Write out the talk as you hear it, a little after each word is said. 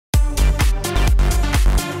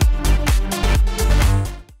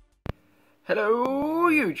Hello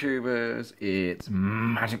YouTubers, it's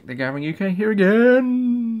MagicTheGatheringUK here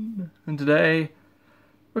again, and today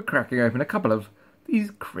we're cracking open a couple of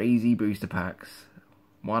these crazy booster packs.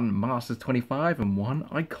 One Masters 25 and one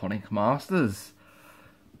Iconic Masters.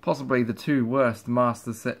 Possibly the two worst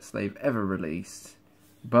Masters sets they've ever released,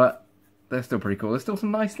 but they're still pretty cool. There's still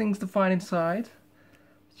some nice things to find inside.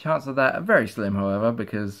 Chances of that are very slim, however,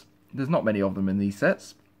 because there's not many of them in these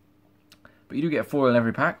sets. But you do get a foil in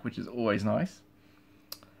every pack, which is always nice.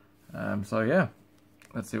 So yeah,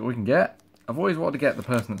 let's see what we can get. I've always wanted to get the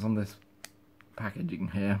person that's on this packaging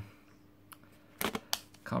here.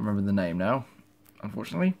 Can't remember the name now,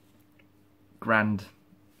 unfortunately. Grand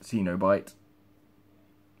Cenobite.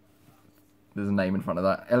 There's a name in front of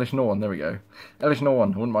that. Elish Norn, there we go. Elish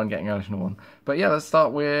Norn, I wouldn't mind getting Elish Norn. But yeah, let's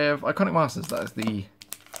start with Iconic Masters. That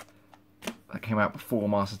came out before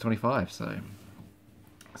Masters 25, so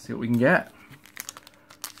let's see what we can get.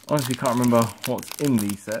 Honestly, can't remember what's in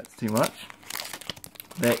these sets too much.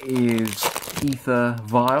 There is Ether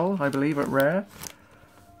Vial, I believe, at Rare.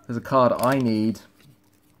 There's a card I need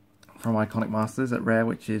from Iconic Masters at Rare,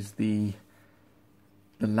 which is the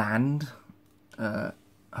Land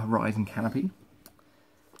Horizon Canopy.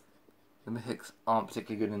 The mythics aren't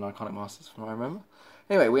particularly good in Iconic Masters, from what I remember.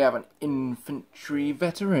 Anyway, we have an Infantry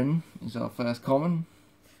Veteran, is our first common.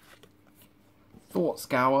 Thought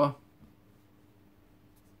Scour.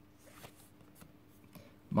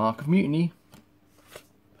 Mark of Mutiny.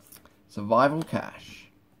 Survival Cache.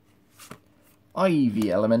 Ivy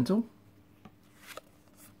Elemental.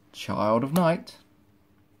 Child of Night.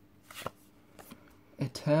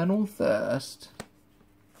 Eternal Thirst.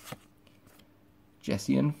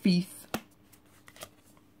 Jessian Thief.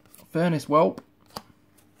 Furnace Whelp.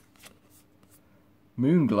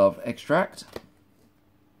 Moonglove Extract.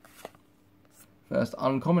 First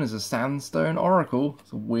uncommon is a Sandstone Oracle.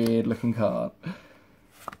 It's a weird looking card.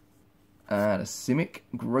 And a Simic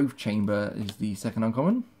Growth Chamber is the second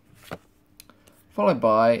uncommon. Followed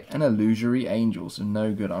by an Illusory Angel. So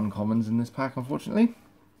no good uncommons in this pack, unfortunately.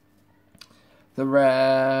 The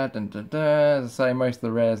rare, as I say, most of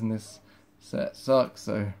the rares in this set suck.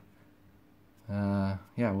 So yeah,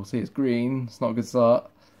 we'll see. It's green. It's not a good start.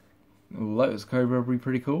 Lotus Cobra would be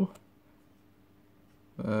pretty cool.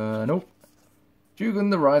 Nope. Jugun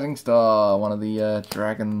the Rising Star, one of the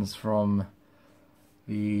dragons from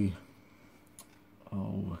the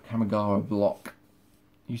Kamigawa block.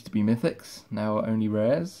 Used to be mythics, now only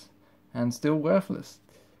rares, and still worthless.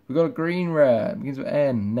 We've got a green rare, it begins with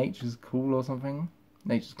N, Nature's Cool or something.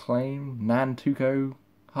 Nature's Claim, Nantuko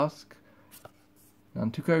Husk,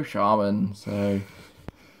 Nantuko Shaman, so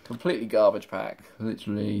completely garbage pack.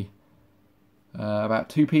 Literally about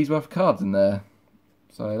 2p's worth of cards in there,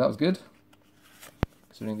 so that was good.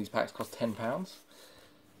 Considering these packs cost £10.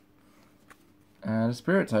 And a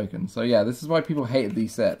Spirit Token. So yeah, this is why people hated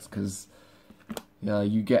these sets, because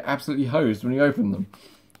you get absolutely hosed when you open them.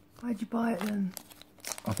 Why'd you buy it then?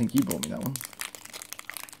 I think you bought me that one.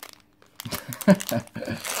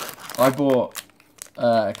 I bought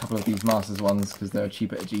a couple of these Masters ones because they were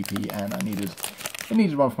cheaper at GP, and I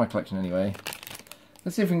needed one for my collection anyway.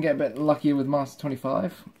 Let's see if we can get a bit luckier with Master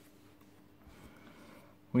 25.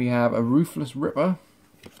 We have a Ruthless Ripper.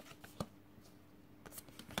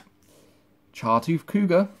 Chartooth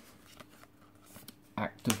Cougar.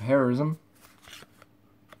 Act of Heroism.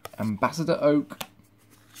 Ambassador Oak.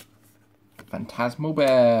 Phantasmal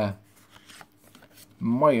Bear.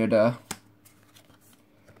 Murder.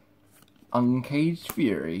 Uncaged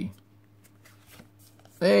Fury.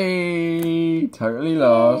 Hey! Totally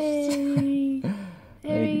lost. Hey.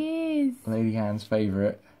 There he is. Lady Hand's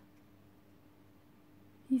favourite.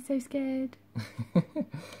 He's so scared.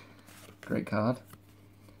 Great card.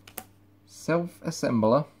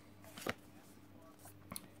 Self-Assembler.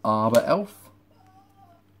 Arbor Elf.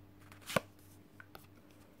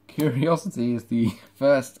 Curiosity is the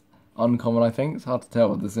first uncommon, I think. It's hard to tell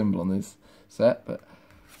with the symbol on this set, but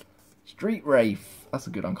Street Wraith. That's a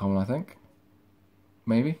good uncommon, I think.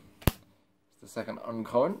 Maybe. It's the second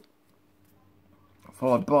uncommon.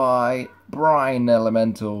 Followed by Brine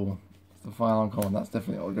Elemental. It's the final uncommon. That's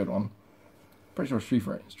definitely not a good one. Pretty sure Street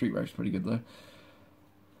Wraith's pretty good though.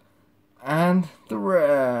 And the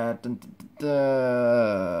rare.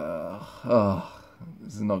 Oh,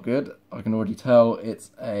 this is not good. I can already tell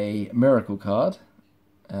it's a miracle card,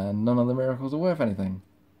 and none of the miracles are worth anything.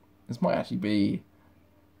 This might actually be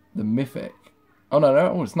the mythic. Oh no,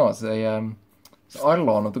 oh, it's not. It's a it's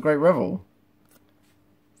Eidolon of the Great Revel.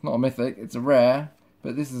 It's not a mythic. It's a rare,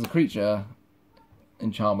 but this is a creature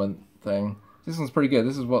enchantment thing. This one's pretty good.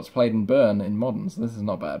 This is what's played in Burn in Modern, so this is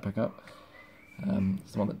not bad pickup.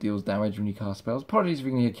 It's the one that deals damage when you cast spells. Apologies if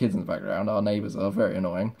you can hear kids in the background. Our neighbours are very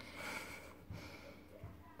annoying.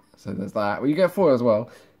 So there's that. Well, you get foil as well.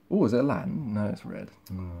 Oh, is it a land? No, it's red.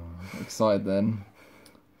 Excited then.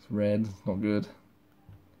 It's red. It's not good.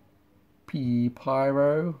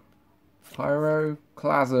 Pyroclasm.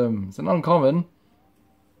 It's an uncommon,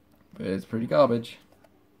 but it's pretty garbage.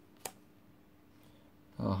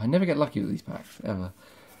 Oh, I never get lucky with these packs, ever.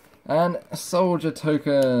 And a soldier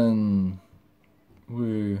token.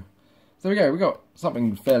 Woo. So there we go. We got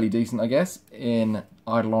something fairly decent, I guess, in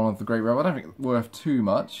Eidolon of the Great Rebel. I don't think it's worth too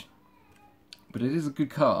much, but it is a good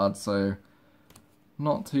card, so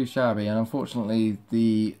not too shabby. And unfortunately,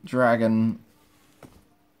 the dragon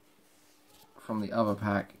from the other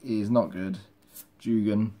pack is not good.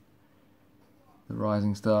 Jugan, the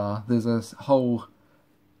Rising Star. There's a whole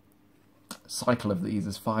cycle of these.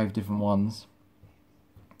 There's 5 different ones,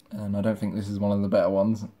 and I don't think this is one of the better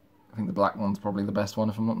ones. I think the black one's probably the best one,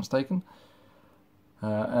 if I'm not mistaken.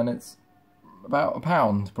 And it's about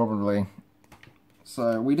 £1 probably.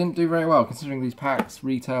 So we didn't do very well, considering these packs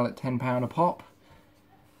retail at £10 a pop.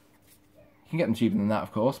 You can get them cheaper than that,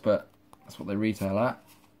 of course, but that's what they retail at.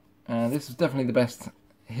 And this is definitely the best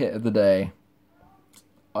hit of the day.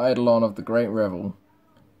 Eidolon of the Great Revel.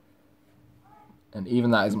 And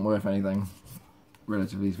even that isn't worth anything,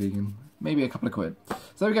 relatively speaking. Maybe a couple of quid. So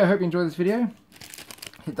there we go, hope you enjoyed this video.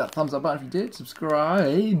 Hit that thumbs up button if you did.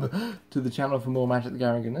 Subscribe to the channel for more Magic the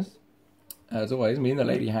Gathering goodness. As always, me and the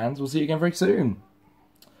Lady Hands will see you again very soon.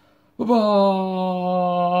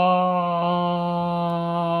 Bye-bye!